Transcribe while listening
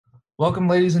Welcome,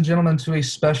 ladies and gentlemen, to a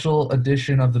special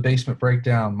edition of the Basement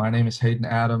Breakdown. My name is Hayden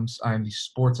Adams. I am the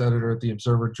sports editor at The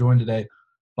Observer, joined today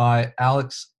by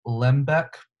Alex Lehmbeck.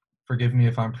 Forgive me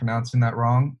if I'm pronouncing that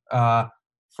wrong.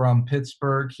 From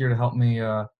Pittsburgh, here to help me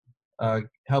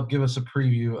help give us a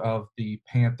preview of the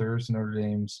Panthers, Notre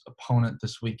Dame's opponent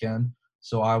this weekend.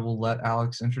 So I will let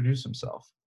Alex introduce himself.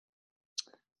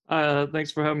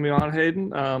 Thanks for having me on,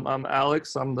 Hayden. I'm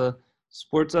Alex. I'm the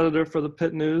sports editor for the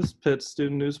Pitt News, Pitt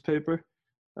student newspaper.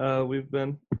 I've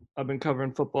been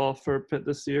covering football for Pitt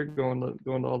this year, going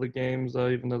to all the games,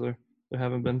 even though there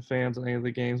haven't been fans in any of the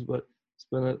games. But it's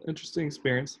been an interesting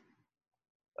experience.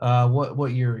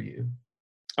 What year are you?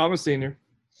 I'm a senior.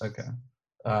 Okay.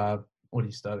 What are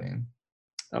you studying?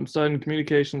 I'm studying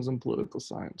communications and political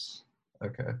science.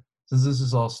 Okay. Since this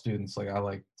is all students, I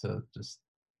like to just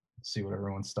see what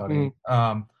everyone's studying.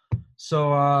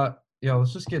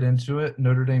 Let's just get into it.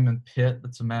 Notre Dame and Pitt.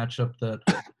 That's a matchup that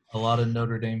a lot of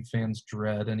Notre Dame fans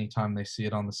dread anytime they see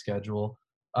it on the schedule.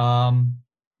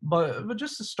 But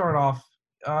just to start off,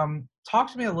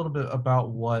 talk to me a little bit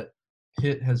about what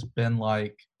Pitt has been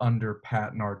like under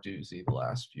Pat Narduzzi the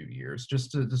last few years,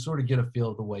 just to sort of get a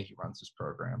feel of the way he runs his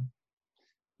program.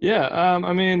 Yeah,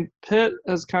 Pitt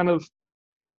has kind of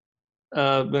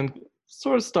been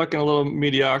sort of stuck in a little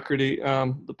mediocrity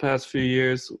the past few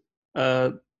years.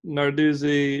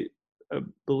 Narduzzi, I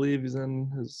believe he's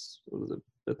in his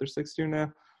fifth or sixth year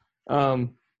now.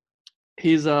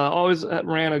 He's always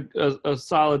ran a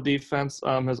solid defense.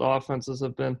 His offenses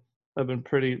have been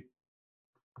pretty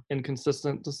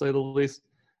inconsistent, to say the least.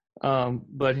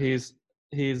 But he's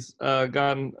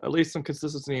gotten at least some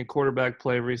consistency in quarterback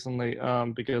play recently.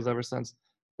 Because ever since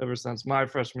my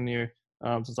freshman year,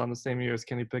 since I'm the same year as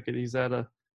Kenny Pickett, he's had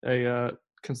a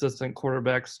consistent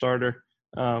quarterback starter.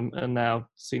 And now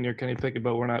senior Kenny Pickett,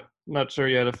 but we're not sure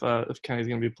yet if Kenny's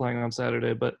going to be playing on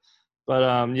Saturday. But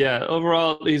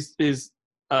overall, his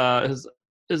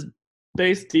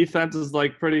base defense is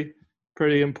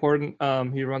pretty important.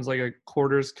 He runs like a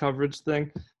quarters coverage thing,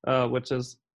 which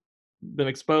has been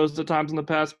exposed at times in the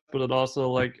past, but it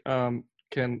also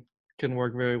can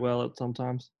work very well at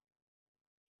sometimes.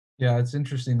 Yeah, it's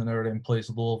interesting that Notre Dame plays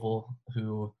Louisville,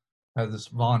 who has this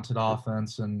vaunted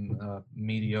offense and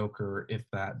mediocre, if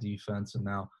that, defense, and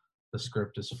now the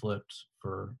script is flipped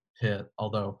for Pitt,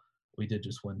 although we did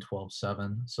just win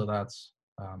 12-7, so that's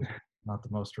not the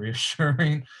most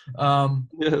reassuring.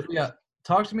 Yeah,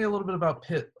 talk to me a little bit about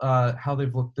Pitt, how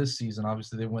they've looked this season.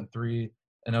 Obviously, they went 3-0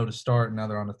 to start, and now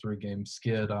they're on a 3-game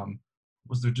skid.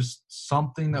 Was there just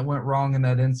something that went wrong in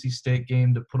that NC State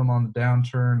game to put them on the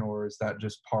downturn, or is that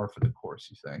just par for the course,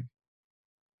 you think?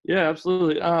 Yeah,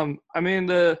 absolutely.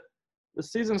 The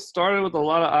season started with a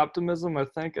lot of optimism. I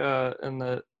think in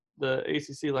the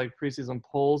ACC preseason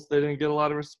polls, they didn't get a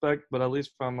lot of respect, but at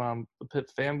least from the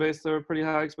Pitt fan base, there were pretty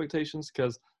high expectations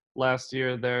because last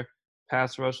year their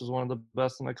pass rush was one of the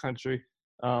best in the country.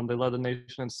 They led the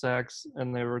nation in sacks,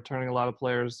 and they were returning a lot of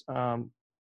players.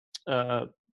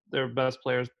 Their best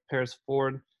players, Paris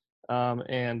Ford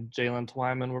and Jalen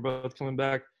Twyman, were both coming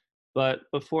back. But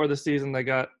before the season, they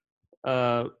got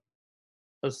a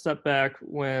setback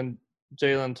when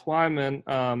Jalen Twyman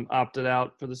opted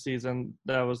out for the season.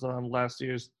 That was last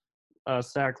year's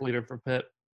sack leader for Pitt.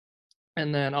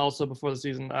 And then also before the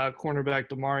season, cornerback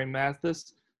Damari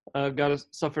Mathis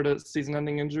suffered a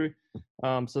season-ending injury.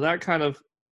 So that kind of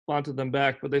wanted them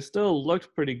back, but they still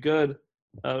looked pretty good.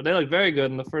 They looked very good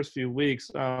in the first few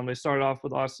weeks. They started off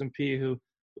with Austin Peay, who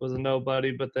was a nobody,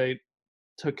 but they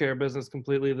took care of business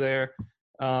completely there.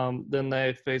 Then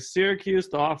they faced Syracuse.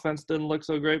 The offense didn't look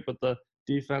so great, but the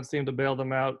defense seemed to bail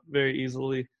them out very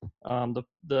easily.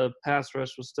 The pass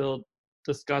rush was still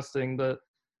disgusting. The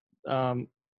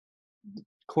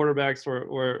quarterbacks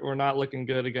were not looking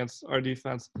good against our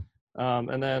defense.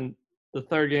 And then the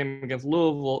third game against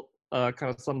Louisville kind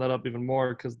of summed that up even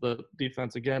more because the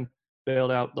defense again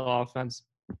bailed out the offense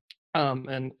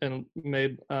and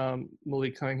made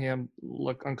Malik Cunningham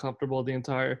look uncomfortable the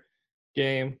entire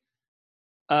game.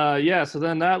 So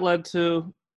then that led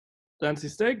to the NC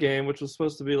State game, which was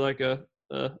supposed to be like a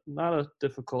not a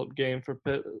difficult game for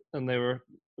Pitt, and they were,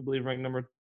 I believe, ranked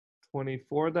number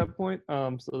 24 at that point.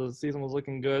 So the season was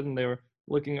looking good, and they were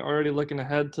already looking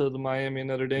ahead to the Miami and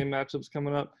Notre Dame matchups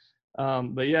coming up.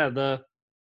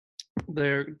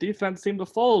 Their defense seemed to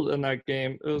fold in that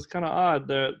game. It was kind of odd.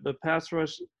 The pass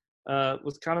rush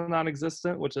was kind of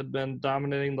non-existent, which had been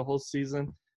dominating the whole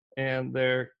season, and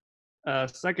their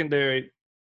secondary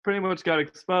pretty much got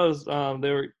exposed.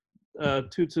 They were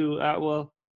Tutu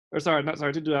Atwell,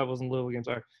 Tutu Atwell was in the Louisville game.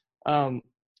 Sorry,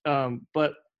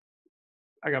 but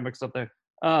I got mixed up there.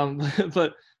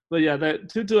 But but yeah, that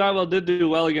Tutu Atwell did do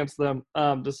well against them,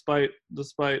 despite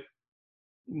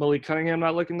Malik Cunningham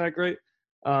not looking that great.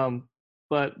 Um,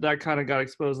 but that kind of got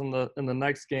exposed in the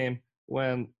next game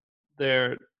when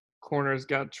their corners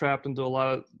got trapped into a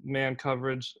lot of man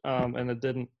coverage, and it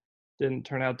didn't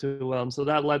turn out too well. And so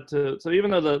that led to, so even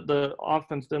though the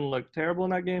offense didn't look terrible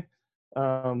in that game,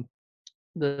 um,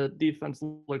 the defense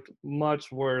looked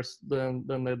much worse than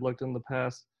they'd looked in the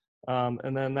past.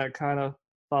 And then that kind of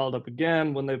followed up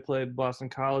again when they played Boston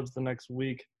College the next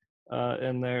week,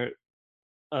 and their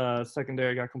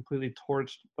secondary got completely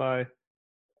torched by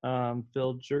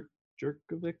Phil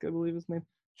Jerkovic, I believe his name.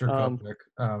 Um,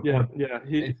 Jurkovec, yeah, or yeah,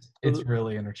 he. it's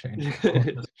really interchangeable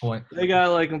at this point. They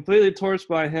got like completely torched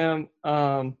by him.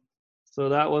 So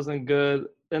that wasn't good.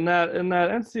 In that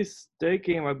NC State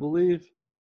game, I believe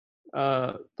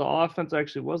the offense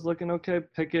actually was looking okay.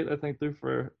 Pickett, I think, threw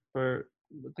for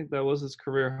I think that was his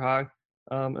career high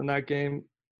in that game.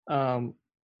 Um,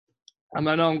 I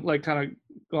know I'm like kind of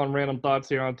going random thoughts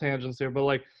here on tangents here, but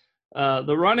like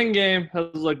the running game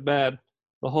has looked bad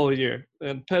the whole year,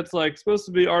 and Pitt's like supposed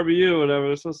to be RBU or whatever.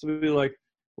 They're supposed to be like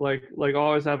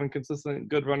always having consistent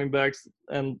good running backs.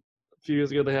 And a few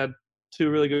years ago they had two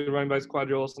really good running backs,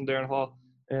 Quadri and Darren Hall.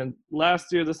 And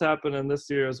last year this happened, and this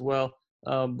year as well.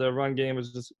 Their run game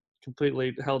is just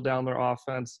completely held down their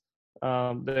offense.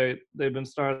 They've been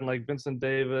starting like Vincent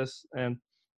Davis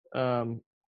um,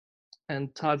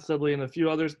 and Todd Sibley and a few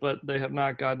others, but they have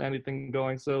not gotten anything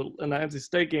going. So in the NC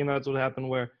State game, that's what happened,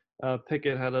 where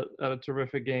Pickett had a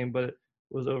terrific game, but it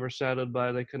was overshadowed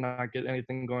by they could not get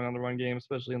anything going on the run game,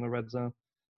 especially in the red zone.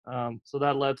 So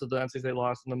that led to the NC State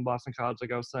loss, and then Boston College,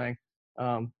 like I was saying,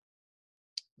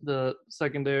 the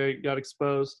secondary got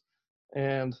exposed,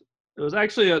 and it was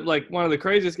actually like one of the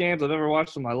craziest games I've ever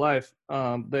watched in my life.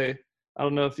 I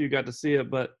don't know if you got to see it,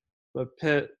 but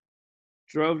Pitt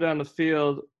drove down the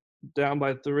field down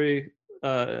by 3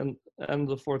 and end of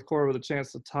the fourth quarter with a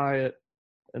chance to tie it.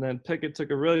 And then Pickett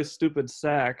took a really stupid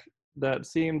sack that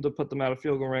seemed to put them out of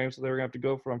field goal range, so they were going to have to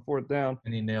go for on fourth down.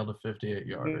 And he nailed a 58 He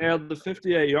yarder. nailed the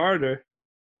 58-yarder.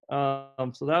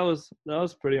 So that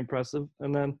was pretty impressive.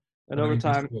 And then in And then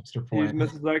overtime, he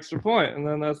misses the extra point, and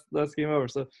then that's game over.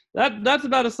 So that's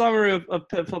about a summary of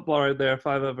Pitt football right there, if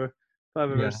I've ever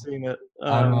Yeah. seen it.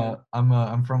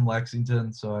 I'm from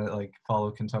Lexington, so I like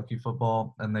follow Kentucky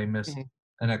football, and they missed Mhm.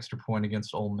 an extra point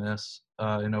against Ole Miss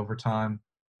in overtime,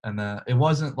 and it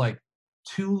wasn't like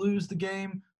to lose the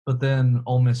game, but then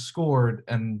Ole Miss scored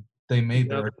and they made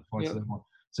their Yep. extra points Yep. so they won.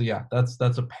 So yeah,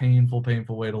 that's a painful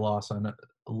way to lose. I know,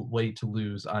 way to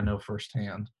lose. I know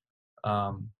firsthand.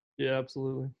 Um, Yeah,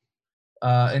 absolutely.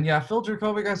 and yeah, Phil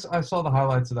Jerkovic, I saw the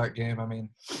highlights of that game. I mean,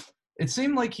 it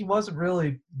seemed like he wasn't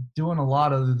really doing a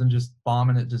lot other than just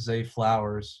bombing it to Zay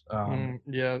Flowers.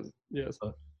 Yeah, yes.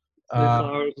 But, Zay uh,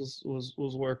 Flowers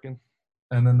was working.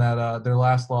 and then that their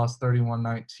last loss,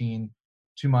 31-19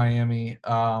 to Miami.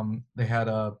 They had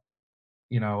a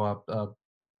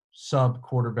sub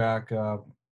quarterback.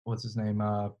 What's his name?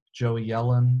 Joey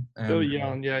Yellen, Joe and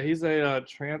Young, yeah, he's a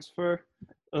transfer.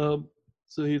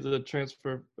 So he's a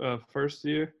transfer first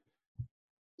year,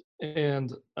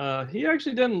 and he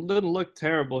actually didn't look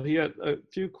terrible. He had a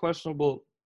few questionable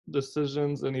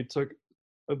decisions, and he took,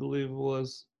 I believe, it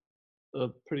was a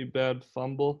pretty bad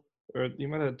fumble, or he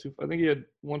might have had two. I think he had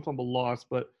one fumble lost,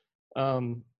 but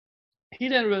um, he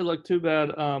didn't really look too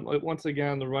bad. Once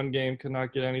again, the run game could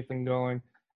not get anything going,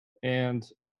 and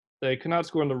they could not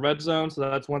score in the red zone. So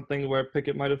that's one thing where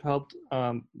Pickett might have helped,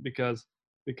 because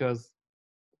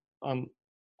um,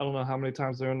 I don't know how many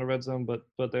times they're in the red zone,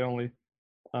 but they only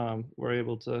were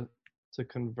able to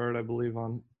convert, I believe,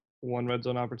 on one red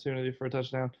zone opportunity for a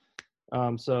touchdown.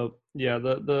 So yeah,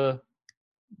 the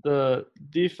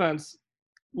defense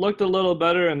looked a little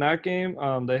better in that game.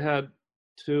 They had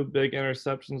two big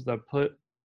interceptions that put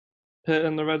Pitt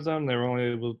in the red zone. They were only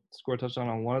able to score a touchdown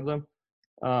on one of them.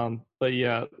 But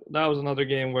yeah, that was another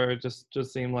game where it just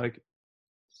seemed like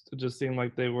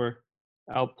they were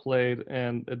outplayed,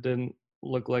 and it didn't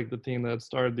look like the team that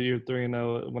started the year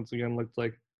 3-0. It once again looked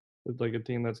like a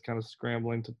team that's kind of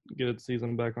scrambling to get its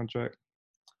season back on track.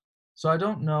 so I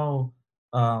don't know.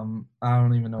 I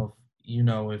don't even know if you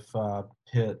know if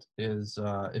Pitt is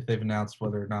if they've announced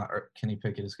whether or not Kenny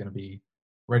Pickett is going to be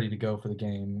ready to go for the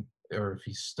game, or if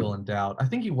he's still in doubt. I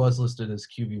think he was listed as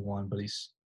QB1, but he's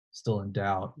still in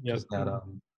doubt Yep. because that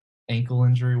ankle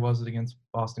injury, was it, against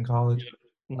Boston College.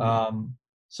 Yep. Mhm.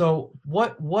 So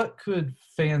what could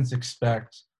fans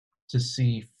expect to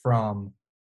see from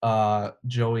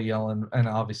Joey Yellen? And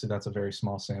obviously that's a very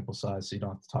small sample size, so you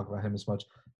don't have to talk about him as much.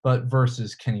 But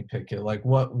versus Kenny Pickett, like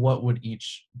what would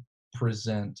each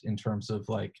present in terms of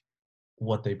like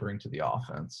what they bring to the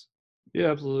offense.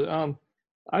 Yeah, absolutely.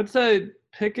 I'd say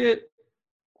Pickett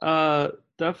uh,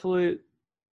 definitely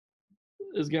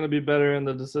is going to be better in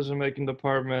the decision making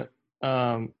department,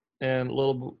 and a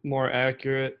little bit more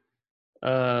accurate.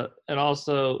 And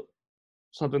also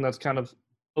something that's kind of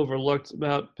overlooked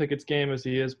about Pickett's game is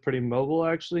he is pretty mobile.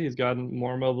 Actually, he's gotten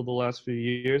more mobile the last few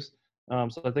years.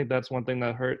 So I think that's one thing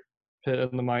that hurt Pitt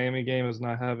in the Miami game is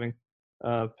not having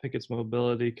Pickett's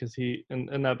mobility, because he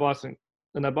in that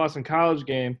Boston College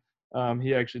game,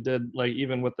 he actually did, like,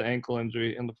 even with the ankle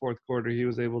injury in the fourth quarter, he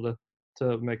was able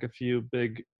to make a few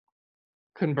big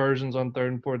conversions on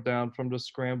third and fourth down from just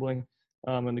scrambling,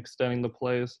 and extending the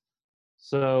plays.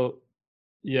 So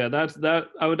yeah, that's that.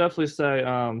 I would definitely say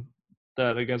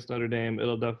that against Notre Dame,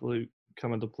 it'll definitely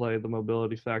come into play, the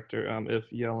mobility factor, if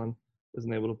Yellen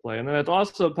isn't able to play. And then it's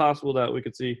also possible that we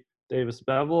could see Davis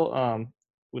Bevel.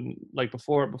 When, like,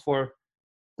 before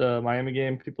the Miami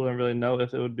game, people didn't really know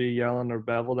if it would be Yellen or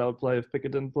Bevel that would play if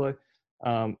Pickett didn't play.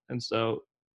 And so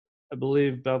I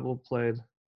believe Bevel played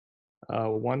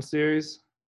one series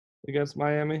against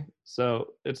Miami. So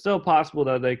it's still possible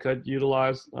that they could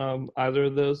utilize either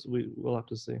of those. We'll have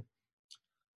to see.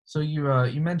 So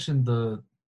you mentioned the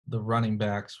running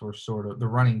backs were sort of the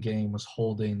running game was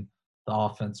holding the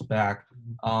offense back.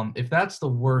 If that's the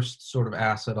worst sort of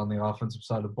asset on the offensive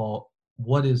side of the ball,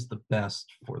 what is the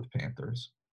best for the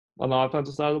Panthers? On the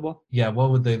offensive side of the ball? Yeah, what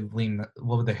would they lean?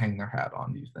 What would they hang their hat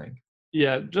on? Do you think?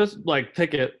 Yeah, just like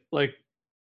Pickett. Like,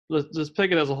 just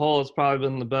Pickett as a whole has probably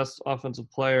been the best offensive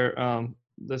player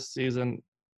this season,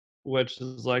 which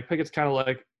is like Pickett's kind of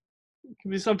like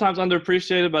can be sometimes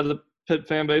underappreciated by the Pitt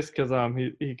fan base, because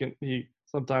he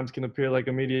sometimes can appear like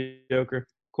a mediocre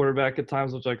quarterback at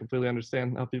times, which I completely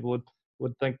understand how people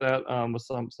would think that with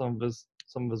some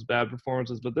of his bad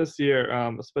performances. But this year,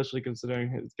 especially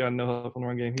considering he's got no help in the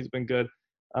run game, he's been good.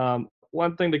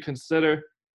 One thing to consider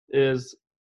is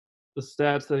the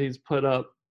stats that he's put up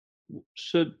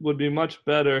would be much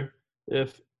better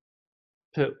if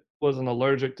Pitt wasn't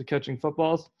allergic to catching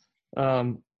footballs.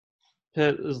 Um,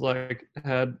 Pitt is like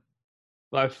had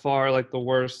by far like the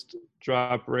worst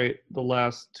drop rate the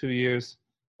last 2 years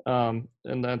in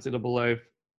the NCAA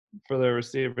for their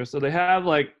receivers. So they have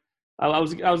like I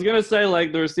was gonna say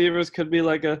like the receivers could be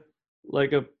like a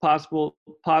possible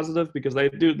positive, because they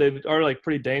are like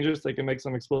pretty dangerous. They can make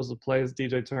some explosive plays.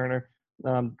 DJ Turner,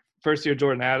 first year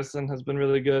Jordan Addison has been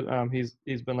really good.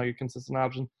 He's been like a consistent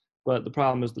option, but the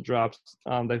problem is the drops.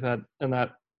 They've had in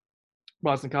that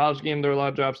Boston College game, there were a lot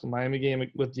of drops. The Miami game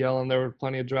with Yellen, there were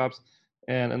plenty of drops,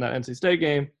 and in that NC State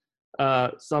game,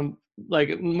 some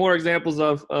like more examples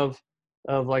of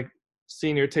like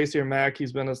senior Taysier Mack.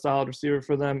 He's been a solid receiver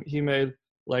for them. He made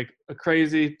like a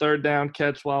crazy third down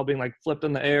catch while being like flipped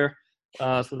in the air,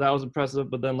 so that was impressive.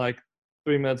 But then like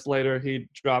 3 minutes later, he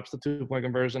drops the 2-point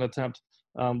conversion attempt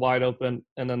wide open,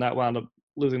 and then that wound up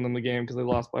losing them the game because they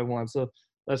lost by one. So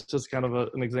that's just kind of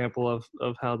an example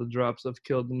of how the drops have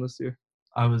killed them this year.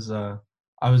 That was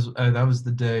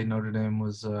the day Notre Dame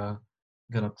was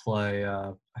gonna play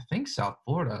I think South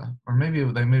Florida, or maybe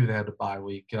they had a bye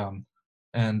week.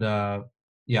 And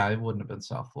yeah, it wouldn't have been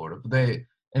South Florida, but they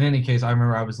in any case, I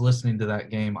remember I was listening to that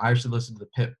game. I actually listened to the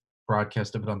Pitt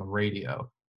broadcast of it on the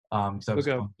radio because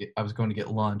Okay. I was going to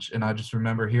get lunch, and I just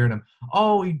remember hearing him.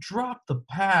 Oh, he dropped the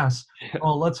pass.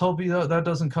 Oh, let's hope that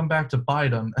doesn't come back to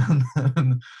bite him.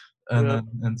 And Yeah. then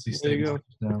NC There State you go.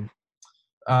 marches down.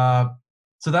 Uh,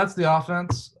 so that's the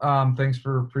offense. Thanks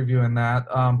for previewing that.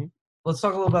 Mhm. Let's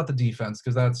talk a little about the defense,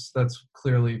 because that's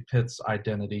clearly Pitt's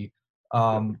identity.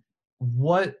 Yep.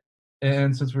 What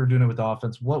and since we were doing it with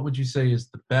offense, what would you say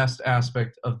is the best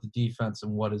aspect of the defense,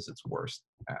 and what is its worst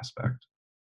aspect?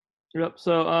 Yep.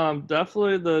 So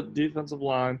definitely the defensive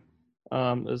line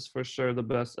is for sure the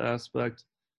best aspect.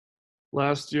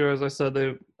 Last year, as I said,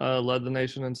 they led the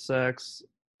nation in sacks.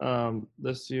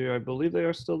 This year, I believe they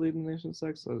are still leading the nation in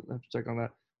sacks. So I have to check on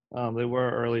that. They were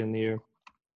early in the year,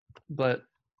 but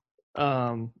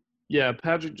um, yeah,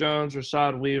 Patrick Jones,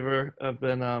 Rashad Weaver have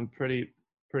been pretty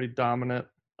dominant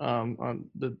on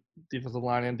the defensive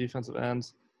line and defensive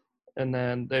ends. And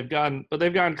then they've gotten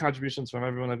contributions from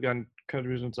everyone. They've gotten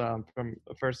contributions from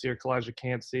first year Kalijah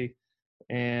Cansey,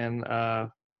 and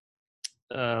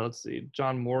let's see,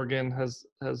 John Morgan has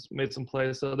made some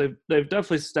plays. So they've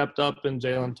definitely stepped up in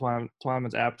Jalen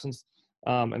Twyman's absence,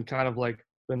 and kind of like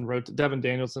been Devin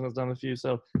Danielson has done a few.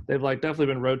 So they've like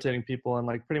definitely been rotating people, and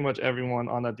like pretty much everyone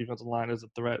on that defensive line is a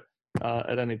threat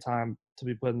at any time to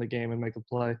be put in the game and make a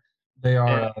play.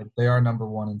 And They are number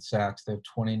one in sacks. They have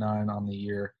 29 on the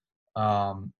year.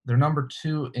 They're number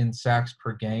two in sacks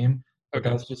per game, but okay,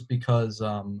 that's just because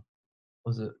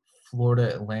was it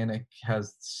Florida Atlantic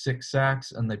has 6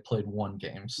 sacks, and they played 1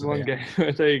 game, so One they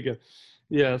game. There you go.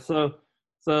 Yeah, so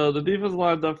the defensive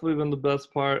line definitely been the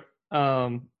best part.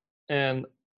 And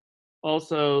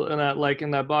also in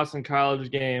that Boston College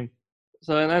game.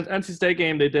 So in that NC State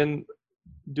game, they didn't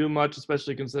do much,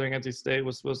 especially considering NC State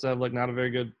was supposed to have like not a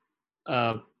very good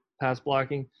uh, pass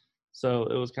blocking. So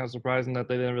it was kind of surprising that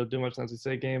they didn't really do much in the NC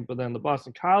State game. But then the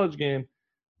Boston College game,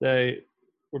 they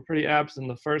were pretty absent in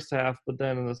the first half, but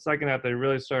then in the second half they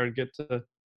really started to get to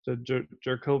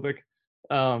Jerkovic.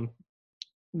 Um,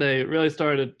 they really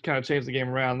started to kind of change the game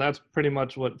around. That's pretty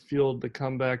much what fueled the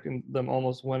comeback and them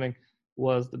almost winning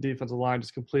was the defensive line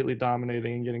just completely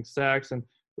dominating and getting sacks. And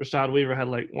Rashad Weaver had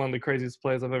like one of the craziest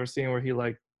plays I've ever seen where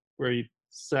he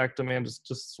sacked a man,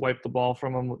 just swiped the ball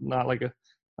from him, not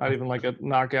even like a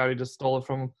knockout. He just stole it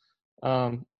from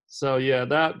him. So yeah,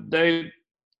 that they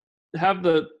have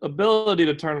the ability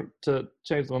to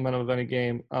change the momentum of any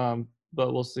game.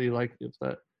 But we'll see like if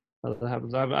that how that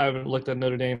happens. I haven't looked at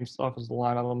Notre Dame's offensive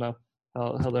line. I don't know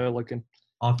how they're looking.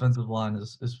 offensive line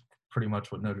is pretty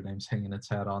much what Notre Dame's hanging its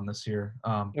hat on this year.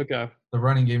 Okay. The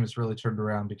running game has really turned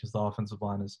around because the offensive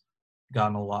line has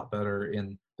gotten a lot better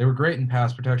they were great in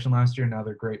pass protection last year. Now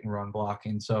they're great in run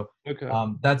blocking. So Okay.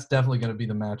 that's definitely going to be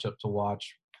the matchup to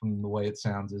watch from the way it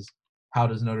sounds is how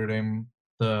does Notre Dame,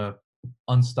 the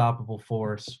unstoppable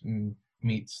force,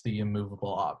 meets the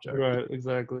immovable object. Right.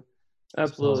 Exactly. So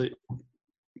Absolutely.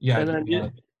 yeah, And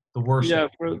then the worst yeah,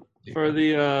 defense.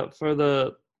 for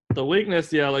the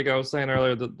weakness, yeah, like I was saying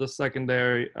earlier, the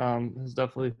secondary has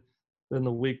definitely been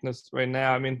the weakness right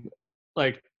now. I mean,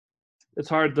 like it's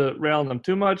hard to rail on them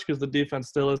too much because the defense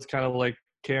still is kind of like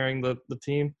carrying the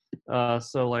team.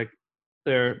 So like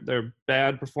their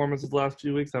bad performances the last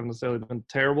few weeks haven't necessarily been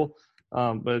terrible,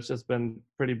 but it's just been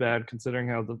pretty bad considering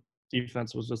how the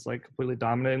defense was just like completely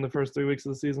dominating the first 3 weeks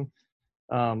of the season.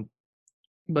 Um,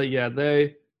 but yeah,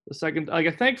 the second like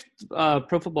I think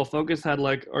Pro Football Focus had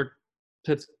like our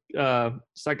Pitt's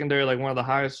secondary like one of the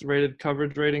highest rated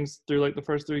coverage ratings through like the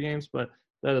first 3 games, but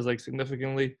that is like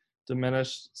significantly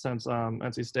diminished since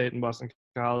NC State and Boston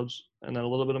College, and then a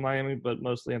little bit of Miami, but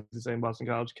mostly NC State and Boston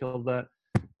College killed that.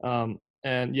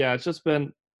 And yeah, it's just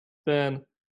been the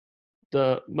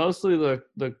mostly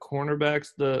the cornerbacks,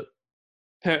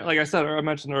 like I said, or I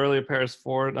mentioned earlier, Paris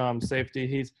Ford,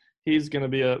 safety. He's going to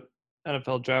be a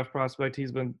NFL draft prospect.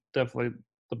 He's been definitely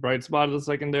the bright spot of the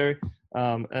secondary,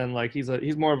 and like he's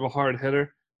more of a hard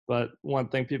hitter. But one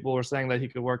thing people were saying that he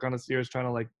could work on this year is trying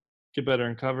to like get better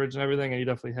in coverage and everything, and he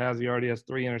definitely has. He already has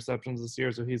 3 interceptions this year,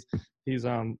 so he's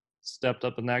stepped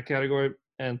up in that category.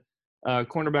 And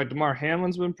cornerback Damar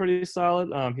Hamlin's been pretty solid.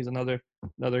 He's another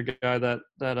guy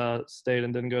that stayed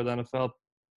and didn't go to the NFL,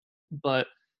 but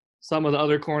some of the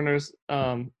other corners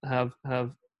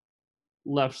have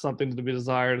left something to be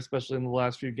desired, especially in the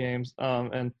last few games.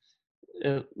 And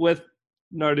with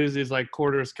Narduzzi's like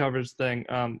quarters coverage thing,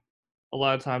 a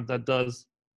lot of times that does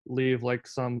leave like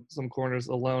some corners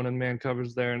alone in man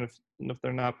coverage there, and if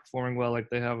they're not performing well, like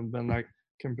they haven't been, that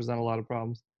can present a lot of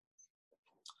problems.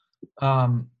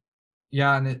 Um,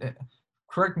 yeah, and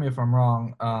correct me if I'm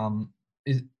wrong.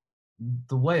 Is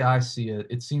the way I see it,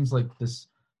 it seems like this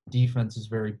defense is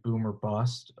very boom or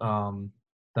bust.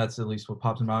 That's at least what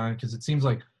pops in my mind because it seems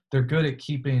like they're good at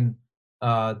keeping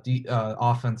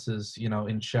offenses,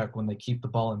 in check when they keep the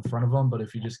ball in front of them. But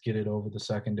if you just get it over the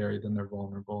secondary, then they're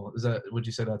vulnerable. Would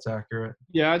you say that's accurate?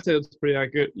 Yeah, I'd say it's pretty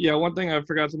accurate. Yeah, one thing I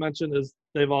forgot to mention is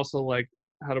they've also like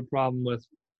had a problem with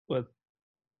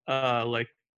like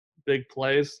big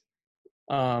plays.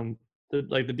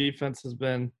 The defense has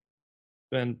been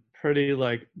pretty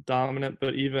like dominant,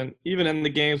 but even in the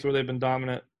games where they've been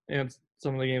dominant and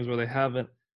some of the games where they haven't,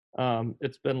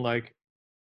 it's been like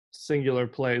singular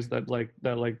plays that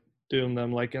doom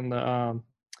them. Like in the I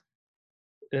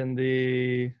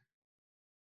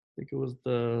think it was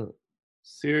the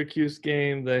Syracuse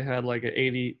game, they had like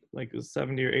a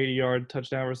 70 or 80 yard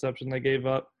touchdown reception they gave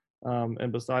up.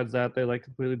 And besides that, they like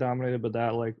completely dominated. But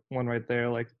that like one right there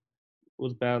like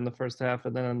was bad in the first half.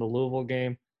 And then in the Louisville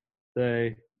game,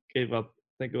 they gave up.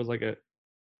 I think it was like a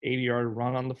 80-yard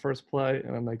run on the first play,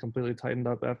 and then they completely tightened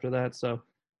up after that. So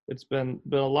it's been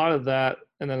a lot of that.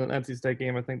 And then the NC State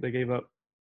game, I think they gave up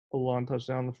a long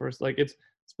touchdown in the first. Like it's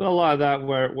been a lot of that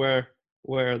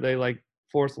where they like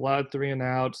force a lot of 3 and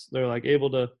outs. They're like able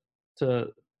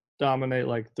to dominate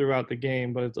like throughout the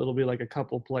game, but it'll be like a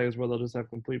couple plays where they'll just have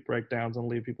complete breakdowns and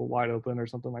leave people wide open or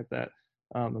something like that,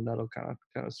 and that'll kind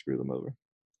of screw them over.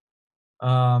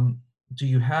 Do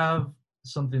you have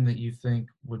something that you think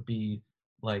would be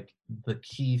like the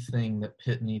key thing that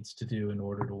Pitt needs to do in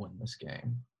order to win this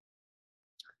game?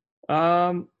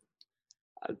 Um,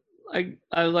 I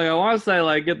want to say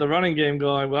like get the running game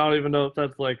going, but I don't even know if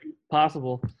that's like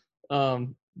possible.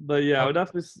 But yeah, I would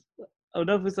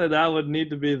definitely say that would need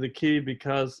to be the key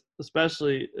because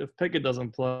especially if Pickett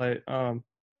doesn't play,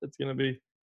 it's going to be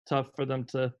tough for them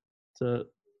to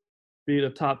beat a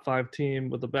top 5 team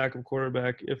with a backup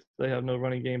quarterback if they have no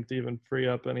running game to even free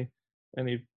up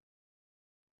any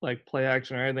like play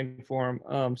action or anything for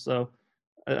him. So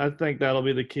I think that'll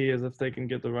be the key is if they can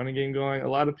get the running game going. A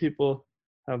lot of people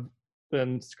have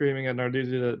been screaming at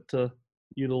Narduzzi to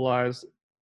utilize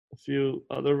a few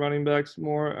other running backs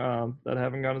more that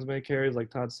haven't gotten as many carries,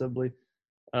 like Todd Sibley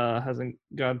hasn't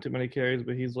gotten too many carries,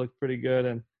 but he's looked pretty good.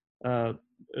 And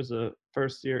there's a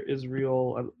first year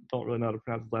Israel. I don't really know how to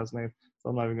pronounce his last name, so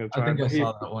I'm not even going to I try. think I But he,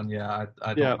 saw that one. Yeah,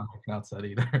 I don't yeah, know how to pronounce that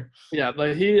either. yeah,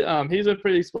 but he's been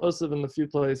pretty explosive in the few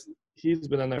plays he's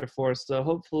been in there for. So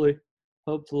hopefully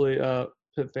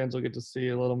Pitt fans will get to see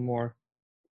a little more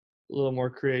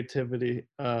creativity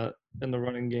in the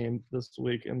running game this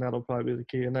week, and that'll probably be the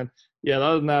key. And then, yeah,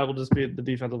 other than that, will just be the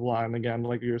defensive line again.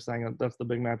 Like you were saying, that's the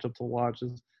big matchup to watch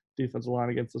is defensive line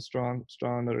against the strong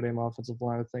Notre Dame offensive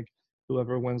line. I think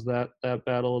whoever wins that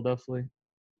battle will definitely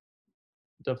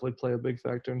play a big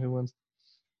factor in who wins.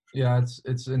 Yeah,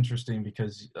 it's interesting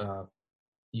because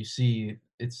you see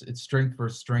it's strength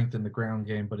versus strength in the ground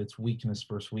game, but it's weakness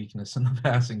versus weakness in the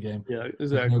passing game. Yeah,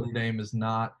 Because exactly. Notre Dame is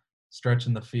not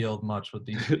stretching the field much with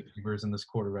these receivers and this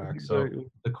quarterback. So Exactly.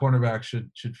 the cornerback should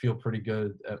feel pretty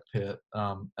good at Pitt,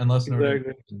 unless Notre Dame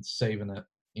Exactly. is saving it,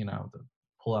 to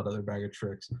pull out of their bag of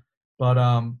tricks. But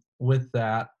with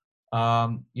that,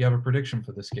 you have a prediction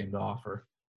for this game to offer.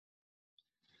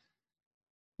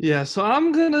 Yeah, so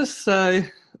I'm gonna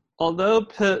say, although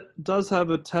Pitt does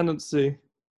have a tendency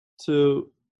to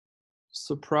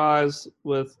surprise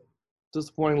with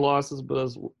disappointing losses, but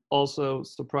as also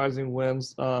surprising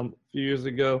wins. A few years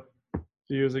ago,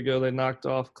 they knocked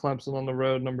off Clemson on the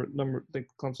road. I think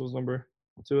Clemson was number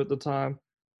 2 at the time.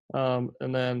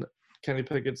 And then Kenny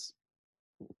Pickett's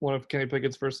one of Kenny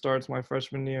Pickett's first starts my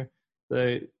freshman year.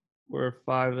 They were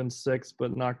 5-6,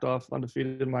 but knocked off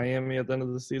undefeated Miami at the end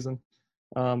of the season.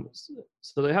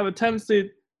 So they have a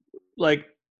tendency, like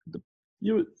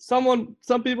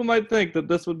some people might think that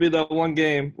this would be that one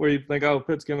game where you think, oh,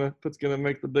 Pitt's gonna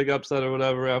make the big upset or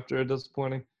whatever after a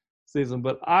disappointing season.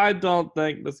 But I don't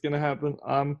think that's gonna happen.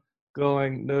 I'm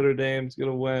going Notre Dame's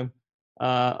gonna win.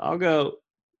 I'll go.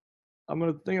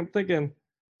 I'm thinking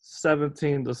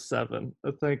 17-7.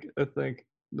 I think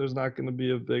there's not going to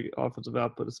be a big offensive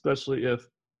output, especially if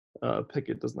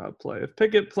Pickett does not play. If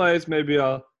Pickett plays, maybe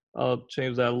I'll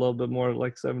change that a little bit more,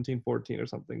 like 17-14 or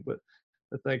something. But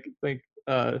I think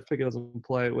if Pickett doesn't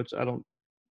play, which I don't,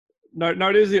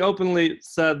 Narduzzi openly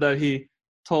said that he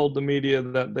told the media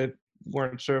that they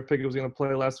weren't sure if Pickett was going to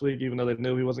play last week, even though they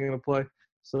knew he wasn't going to play.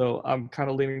 So I'm kind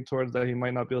of leaning towards that he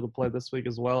might not be able to play this week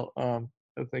as well.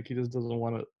 I think he just doesn't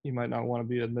want to. He might not want to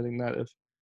be admitting that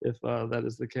if that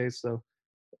is the case. So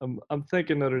I'm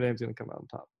thinking Notre Dame's going to come out on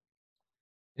top.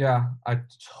 Yeah, I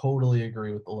totally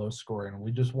agree with the low scoring.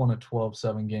 We just won a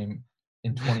 12-7 game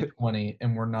in 2020,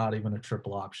 and we're not even a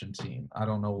triple option team. I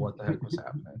don't know what the heck was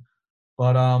happening.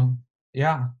 But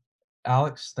yeah,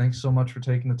 Alex, thanks so much for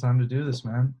taking the time to do this,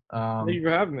 man. Thank you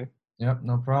for having me. Yep,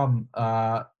 no problem.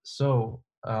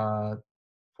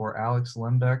 For Alex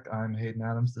Lehmbeck, I'm Hayden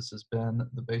Adams. This has been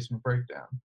the Basement Breakdown.